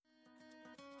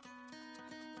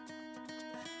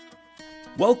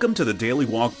Welcome to the Daily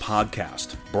Walk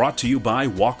Podcast, brought to you by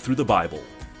Walk Through the Bible.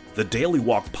 The Daily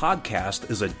Walk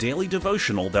Podcast is a daily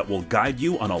devotional that will guide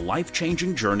you on a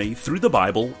life-changing journey through the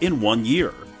Bible in 1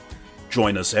 year.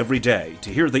 Join us every day to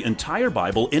hear the entire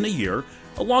Bible in a year,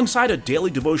 alongside a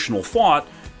daily devotional thought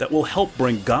that will help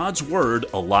bring God's Word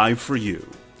alive for you.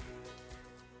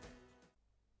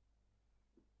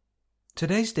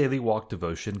 Today's Daily Walk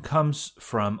devotion comes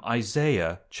from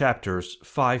Isaiah chapters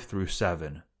 5 through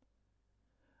 7.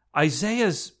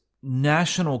 Isaiah's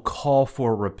national call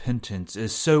for repentance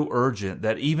is so urgent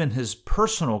that even his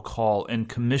personal call and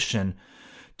commission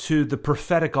to the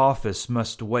prophetic office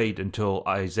must wait until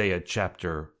Isaiah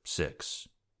chapter 6.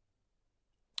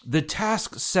 The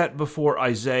task set before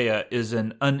Isaiah is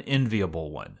an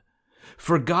unenviable one,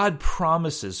 for God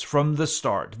promises from the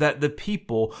start that the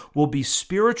people will be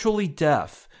spiritually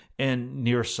deaf and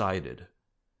nearsighted,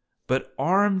 but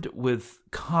armed with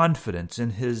confidence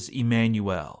in his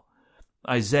Emmanuel.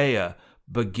 Isaiah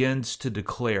begins to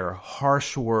declare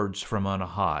harsh words from on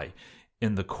high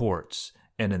in the courts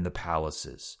and in the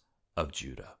palaces of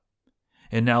Judah.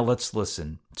 And now let's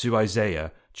listen to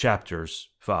Isaiah chapters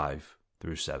 5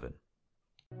 through 7.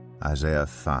 Isaiah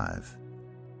 5.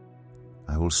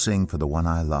 I will sing for the one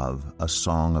I love a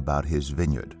song about his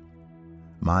vineyard.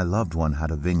 My loved one had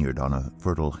a vineyard on a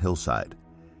fertile hillside.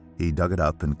 He dug it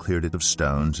up and cleared it of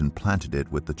stones and planted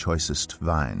it with the choicest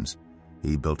vines.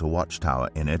 He built a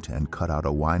watchtower in it and cut out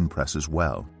a winepress as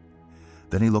well.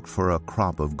 Then he looked for a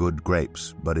crop of good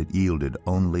grapes, but it yielded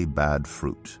only bad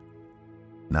fruit.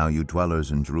 Now you dwellers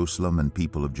in Jerusalem and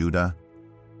people of Judah,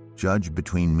 judge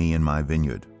between me and my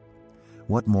vineyard.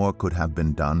 What more could have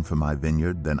been done for my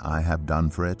vineyard than I have done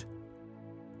for it?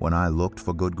 When I looked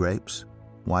for good grapes,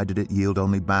 why did it yield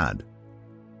only bad?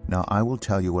 Now I will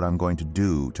tell you what I'm going to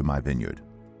do to my vineyard.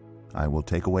 I will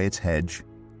take away its hedge,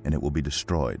 and it will be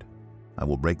destroyed. I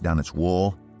will break down its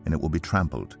wall, and it will be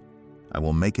trampled. I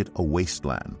will make it a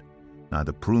wasteland,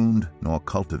 neither pruned nor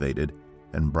cultivated,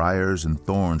 and briars and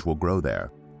thorns will grow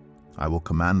there. I will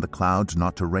command the clouds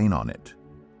not to rain on it.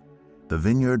 The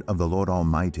vineyard of the Lord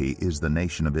Almighty is the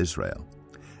nation of Israel,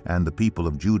 and the people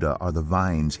of Judah are the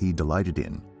vines he delighted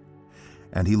in.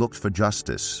 And he looked for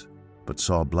justice, but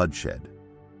saw bloodshed,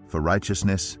 for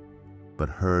righteousness, but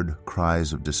heard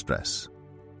cries of distress.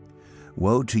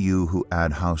 Woe to you who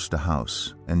add house to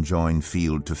house, and join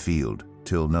field to field,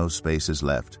 till no space is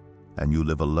left, and you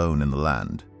live alone in the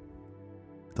land.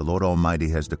 The Lord Almighty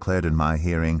has declared in my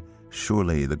hearing,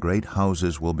 surely the great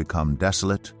houses will become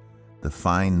desolate, the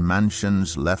fine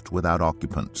mansions left without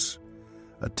occupants.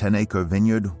 A 10-acre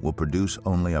vineyard will produce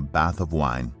only a bath of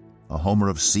wine. A homer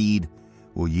of seed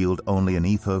will yield only an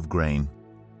ephah of grain.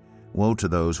 Woe to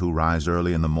those who rise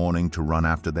early in the morning to run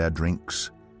after their drinks,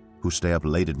 who stay up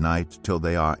late at night till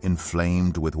they are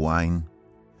inflamed with wine.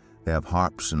 They have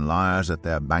harps and lyres at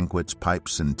their banquets,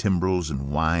 pipes and timbrels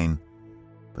and wine,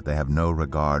 but they have no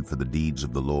regard for the deeds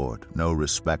of the Lord, no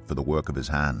respect for the work of his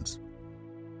hands.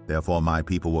 Therefore my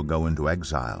people will go into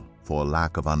exile for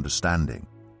lack of understanding.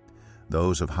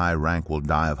 Those of high rank will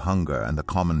die of hunger, and the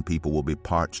common people will be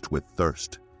parched with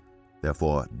thirst.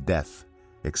 Therefore death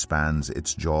expands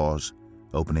its jaws,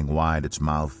 opening wide its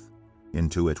mouth.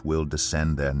 Into it will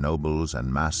descend their nobles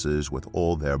and masses with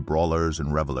all their brawlers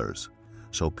and revelers.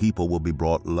 So people will be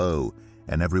brought low,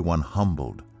 and everyone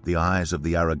humbled, the eyes of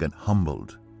the arrogant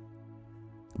humbled.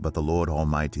 But the Lord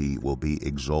Almighty will be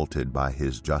exalted by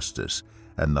his justice,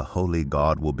 and the holy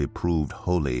God will be proved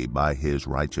holy by his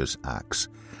righteous acts.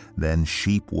 Then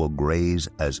sheep will graze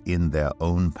as in their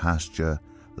own pasture,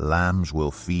 lambs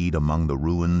will feed among the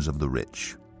ruins of the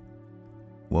rich.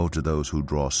 Woe to those who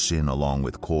draw sin along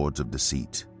with cords of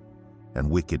deceit, and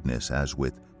wickedness as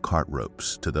with cart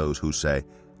ropes, to those who say,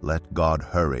 let God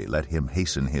hurry, let him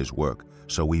hasten his work,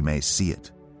 so we may see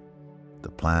it.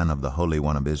 The plan of the Holy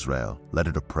One of Israel, let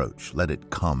it approach, let it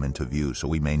come into view, so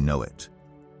we may know it.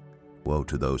 Woe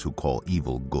to those who call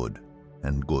evil good,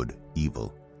 and good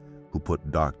evil, who put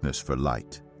darkness for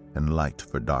light, and light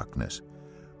for darkness,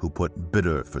 who put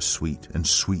bitter for sweet, and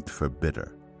sweet for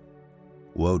bitter.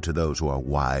 Woe to those who are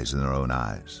wise in their own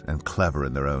eyes, and clever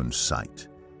in their own sight.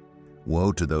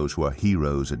 Woe to those who are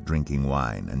heroes at drinking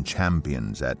wine, and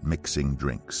champions at mixing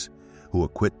drinks, who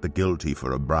acquit the guilty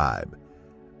for a bribe,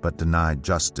 but deny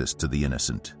justice to the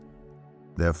innocent.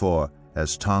 Therefore,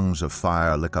 as tongues of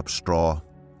fire lick up straw,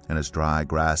 and as dry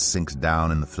grass sinks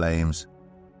down in the flames,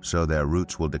 so their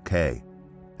roots will decay,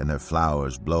 and their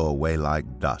flowers blow away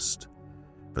like dust.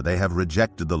 For they have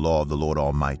rejected the law of the Lord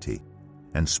Almighty,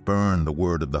 and spurned the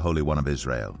word of the Holy One of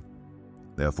Israel.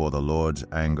 Therefore the Lord's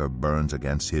anger burns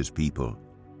against his people.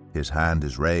 His hand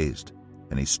is raised,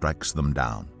 and he strikes them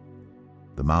down.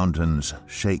 The mountains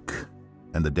shake,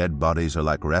 and the dead bodies are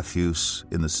like refuse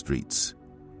in the streets.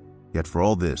 Yet for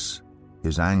all this,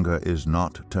 his anger is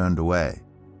not turned away.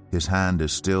 His hand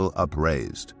is still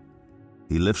upraised.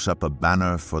 He lifts up a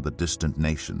banner for the distant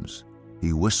nations.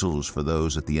 He whistles for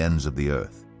those at the ends of the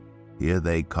earth. Here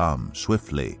they come,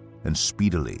 swiftly and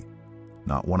speedily.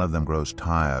 Not one of them grows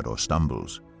tired or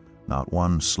stumbles. Not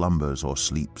one slumbers or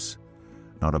sleeps.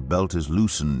 Not a belt is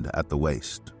loosened at the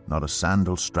waist. Not a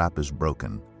sandal strap is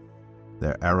broken.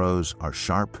 Their arrows are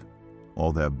sharp.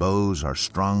 All their bows are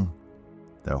strung.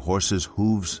 Their horses'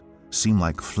 hooves seem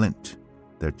like flint.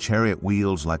 Their chariot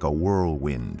wheels like a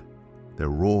whirlwind. Their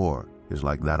roar is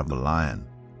like that of the lion.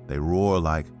 They roar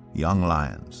like young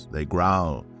lions. They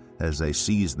growl as they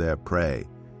seize their prey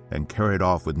and carry it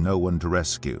off with no one to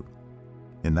rescue.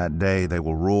 In that day they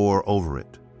will roar over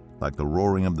it like the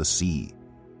roaring of the sea.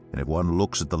 And if one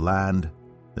looks at the land,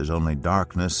 there's only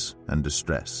darkness and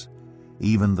distress.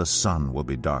 Even the sun will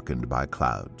be darkened by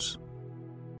clouds.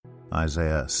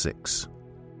 Isaiah 6.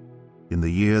 In the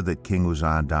year that King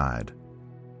Uzziah died,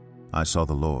 I saw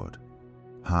the Lord,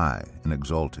 high and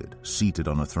exalted, seated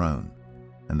on a throne,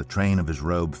 and the train of his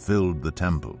robe filled the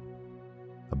temple.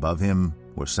 Above him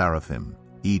were seraphim,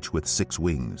 each with 6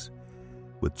 wings.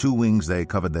 With 2 wings they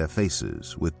covered their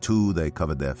faces, with 2 they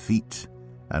covered their feet,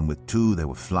 and with 2 they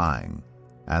were flying,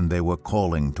 and they were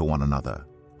calling to one another,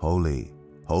 Holy,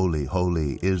 holy,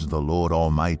 holy is the Lord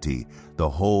Almighty. The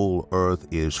whole earth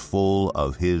is full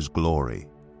of his glory.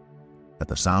 At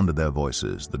the sound of their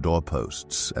voices, the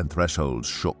doorposts and thresholds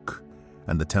shook,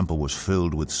 and the temple was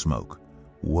filled with smoke.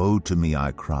 Woe to me,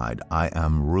 I cried, I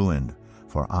am ruined,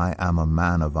 for I am a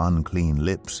man of unclean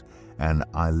lips, and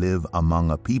I live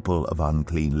among a people of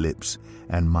unclean lips,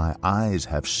 and my eyes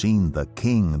have seen the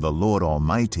King, the Lord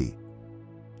Almighty.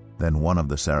 Then one of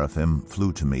the seraphim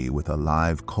flew to me with a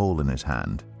live coal in his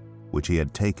hand, which he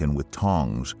had taken with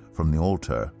tongs from the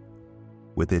altar.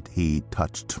 With it he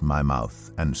touched my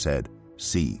mouth and said,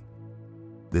 See,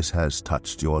 this has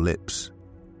touched your lips.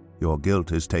 Your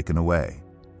guilt is taken away,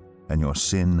 and your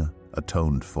sin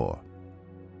atoned for.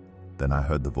 Then I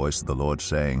heard the voice of the Lord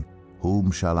saying,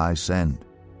 Whom shall I send?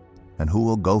 And who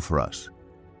will go for us?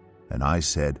 And I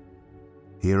said,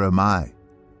 Here am I,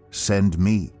 send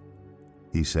me.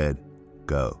 He said,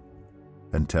 Go,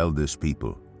 and tell this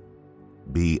people,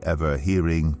 Be ever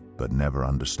hearing, but never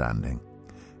understanding.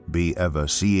 Be ever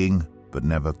seeing, but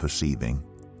never perceiving.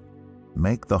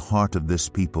 Make the heart of this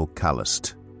people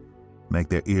calloused. Make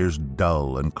their ears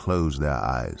dull and close their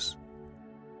eyes.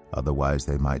 Otherwise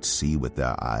they might see with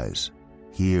their eyes,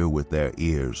 hear with their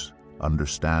ears,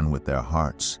 understand with their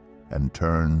hearts, and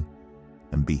turn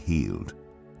and be healed.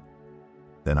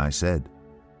 Then I said,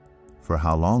 For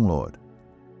how long, Lord?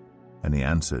 And he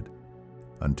answered,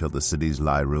 Until the cities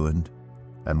lie ruined,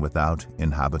 and without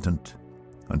inhabitant,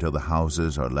 until the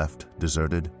houses are left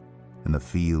deserted, and the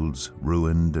fields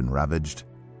ruined and ravaged,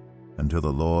 until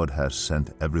the Lord has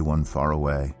sent everyone far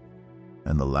away,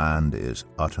 and the land is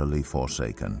utterly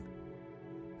forsaken.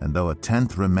 And though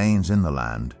 1/10 remains in the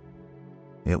land,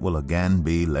 it will again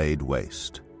be laid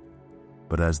waste.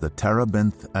 But as the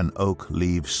terebinth and oak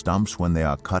leave stumps when they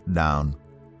are cut down,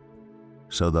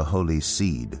 so the holy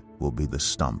seed will be the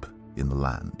stump in the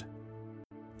land.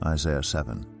 Isaiah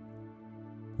 7.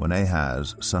 When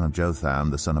Ahaz, son of Jotham,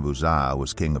 the son of Uzziah,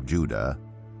 was king of Judah,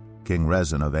 King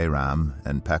Rezin of Aram,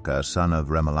 and Pekah, son of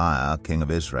Remaliah, king of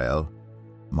Israel,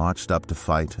 marched up to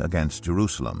fight against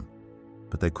Jerusalem,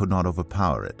 but they could not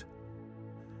overpower it.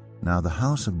 Now the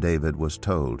house of David was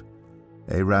told,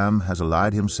 Aram has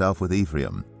allied himself with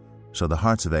Ephraim. So the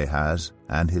hearts of Ahaz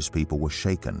and his people were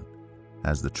shaken,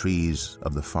 as the trees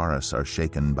of the forest are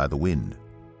shaken by the wind.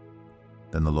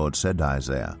 Then the Lord said to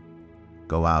Isaiah,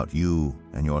 Go out, you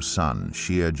and your son,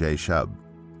 Shear-Jashub,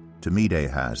 to meet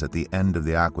Ahaz at the end of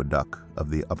the aqueduct of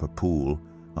the upper pool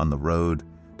on the road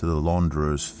to the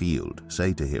launderer's field.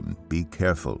 Say to him, Be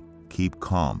careful, keep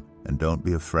calm, and don't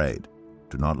be afraid.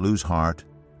 Do not lose heart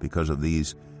because of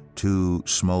these 2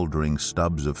 smoldering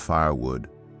stubs of firewood,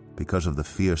 because of the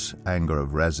fierce anger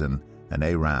of Rezin and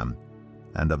Aram,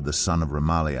 and of the son of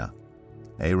Remaliah.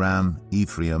 Aram,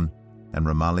 Ephraim, and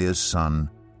Remaliah's son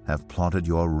have plotted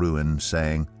your ruin,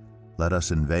 saying, Let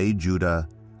us invade Judah,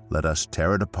 let us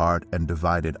tear it apart and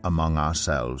divide it among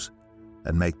ourselves,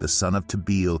 and make the son of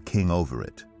Tabeel king over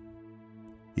it.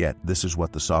 Yet this is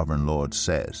what the sovereign Lord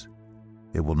says,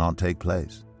 It will not take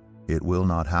place, it will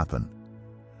not happen.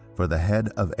 For the head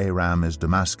of Aram is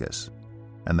Damascus,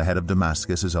 and the head of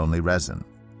Damascus is only Rezin.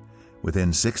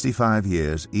 Within 65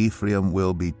 years Ephraim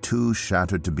will be too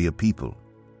shattered to be a people.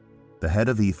 The head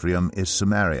of Ephraim is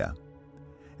Samaria,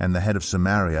 and the head of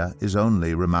Samaria is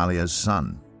only Remaliah's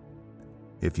son.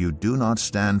 If you do not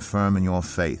stand firm in your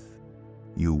faith,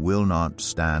 you will not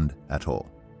stand at all."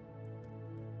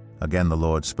 Again the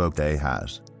Lord spoke to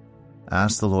Ahaz,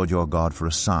 "Ask the Lord your God for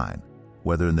a sign,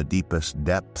 whether in the deepest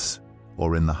depths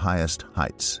or in the highest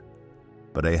heights."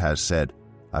 But Ahaz said,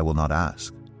 "I will not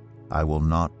ask. I will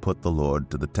not put the Lord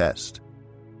to the test."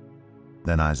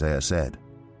 Then Isaiah said,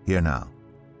 "Hear now,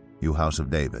 you house of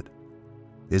David.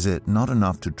 Is it not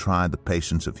enough to try the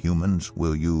patience of humans?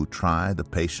 Will you try the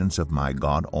patience of my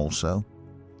God also?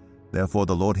 Therefore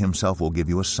the Lord himself will give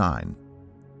you a sign.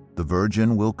 The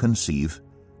virgin will conceive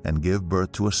and give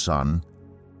birth to a son,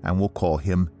 and will call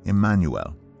him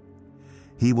Emmanuel.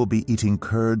 He will be eating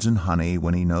curds and honey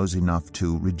when he knows enough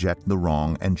to reject the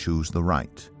wrong and choose the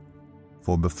right.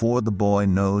 For before the boy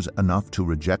knows enough to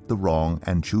reject the wrong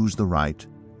and choose the right,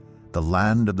 the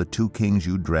land of the two kings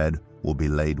you dread will be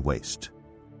laid waste.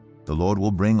 The Lord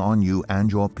will bring on you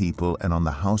and your people and on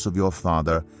the house of your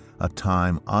father a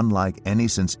time unlike any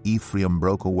since Ephraim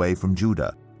broke away from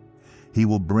Judah. He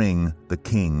will bring the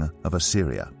king of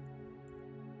Assyria.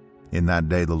 In that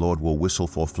day the Lord will whistle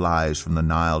for flies from the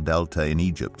Nile delta in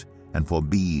Egypt, and for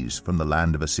bees from the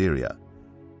land of Assyria.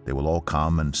 They will all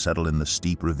come and settle in the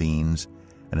steep ravines,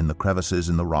 and in the crevices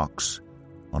in the rocks,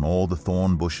 on all the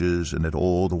thorn bushes and at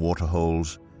all the water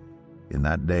holes. In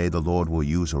that day the Lord will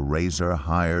use a razor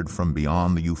hired from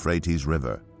beyond the Euphrates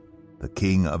River, the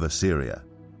king of Assyria,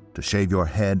 to shave your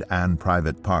head and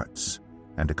private parts,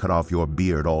 and to cut off your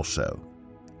beard also.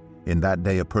 In that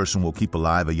day a person will keep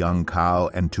alive a young cow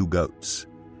and 2 goats,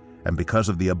 and because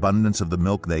of the abundance of the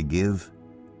milk they give,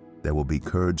 there will be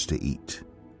curds to eat.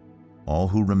 All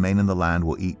who remain in the land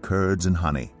will eat curds and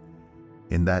honey.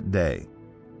 In that day,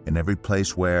 in every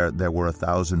place where there were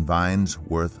 1,000 vines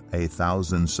worth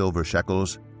 1,000 silver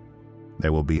shekels,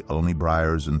 there will be only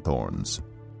briars and thorns.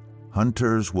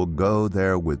 Hunters will go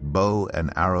there with bow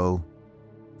and arrow,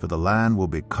 for the land will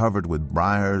be covered with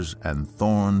briars and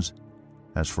thorns.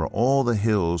 As for all the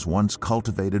hills once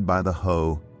cultivated by the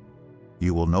hoe,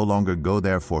 you will no longer go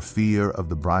there for fear of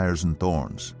the briars and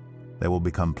thorns. They will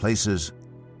become places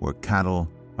where cattle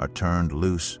are turned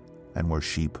loose and where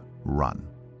sheep run.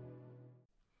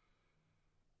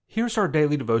 Here's our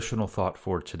daily devotional thought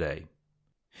for today.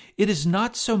 It is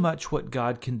not so much what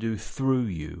God can do through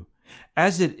you,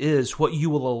 as it is what you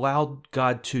will allow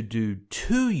God to do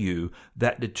to you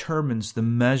that determines the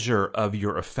measure of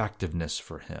your effectiveness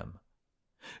for Him.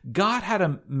 God had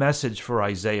a message for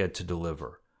Isaiah to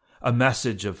deliver, a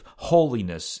message of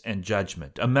holiness and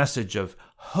judgment, a message of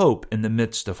hope in the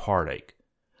midst of heartache.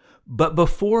 But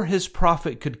before his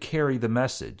prophet could carry the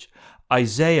message,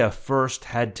 Isaiah first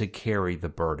had to carry the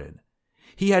burden.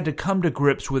 He had to come to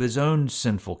grips with his own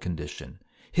sinful condition,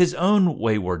 his own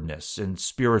waywardness and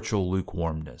spiritual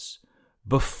lukewarmness,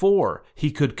 before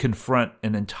he could confront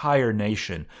an entire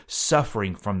nation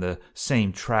suffering from the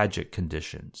same tragic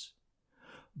conditions.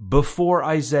 Before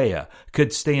Isaiah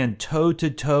could stand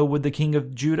toe-to-toe with the king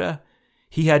of Judah,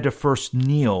 he had to first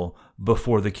kneel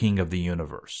before the king of the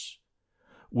universe.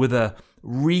 With a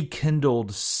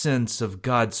rekindled sense of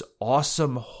God's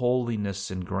awesome holiness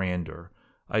and grandeur,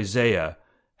 Isaiah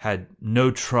had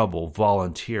no trouble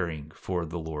volunteering for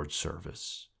the Lord's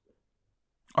service.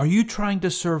 Are you trying to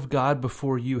serve God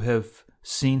before you have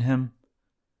seen Him?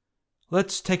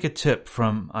 Let's take a tip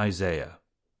from Isaiah.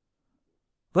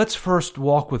 Let's first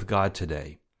walk with God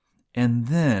today, and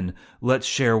then let's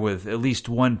share with at least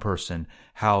one person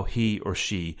how he or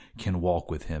she can walk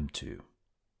with Him too.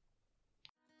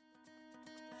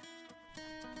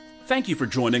 Thank you for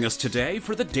joining us today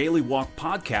for the Daily Walk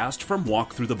podcast from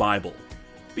Walk Through the Bible.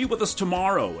 Be with us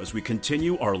tomorrow as we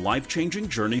continue our life-changing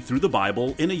journey through the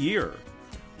Bible in a year.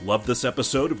 Love this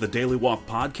episode of the Daily Walk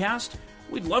podcast?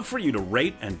 We'd love for you to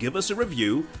rate and give us a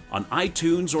review on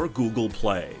iTunes or Google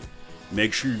Play.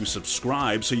 Make sure you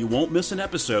subscribe so you won't miss an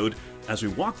episode as we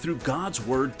walk through God's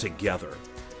Word together.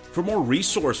 For more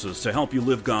resources to help you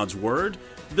live God's Word,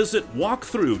 visit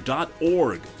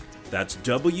walkthrough.org. That's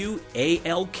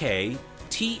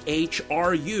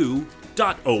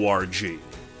WALKTHRU.org.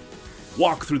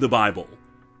 Walk through the Bible.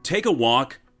 Take a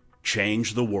walk,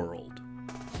 change the world.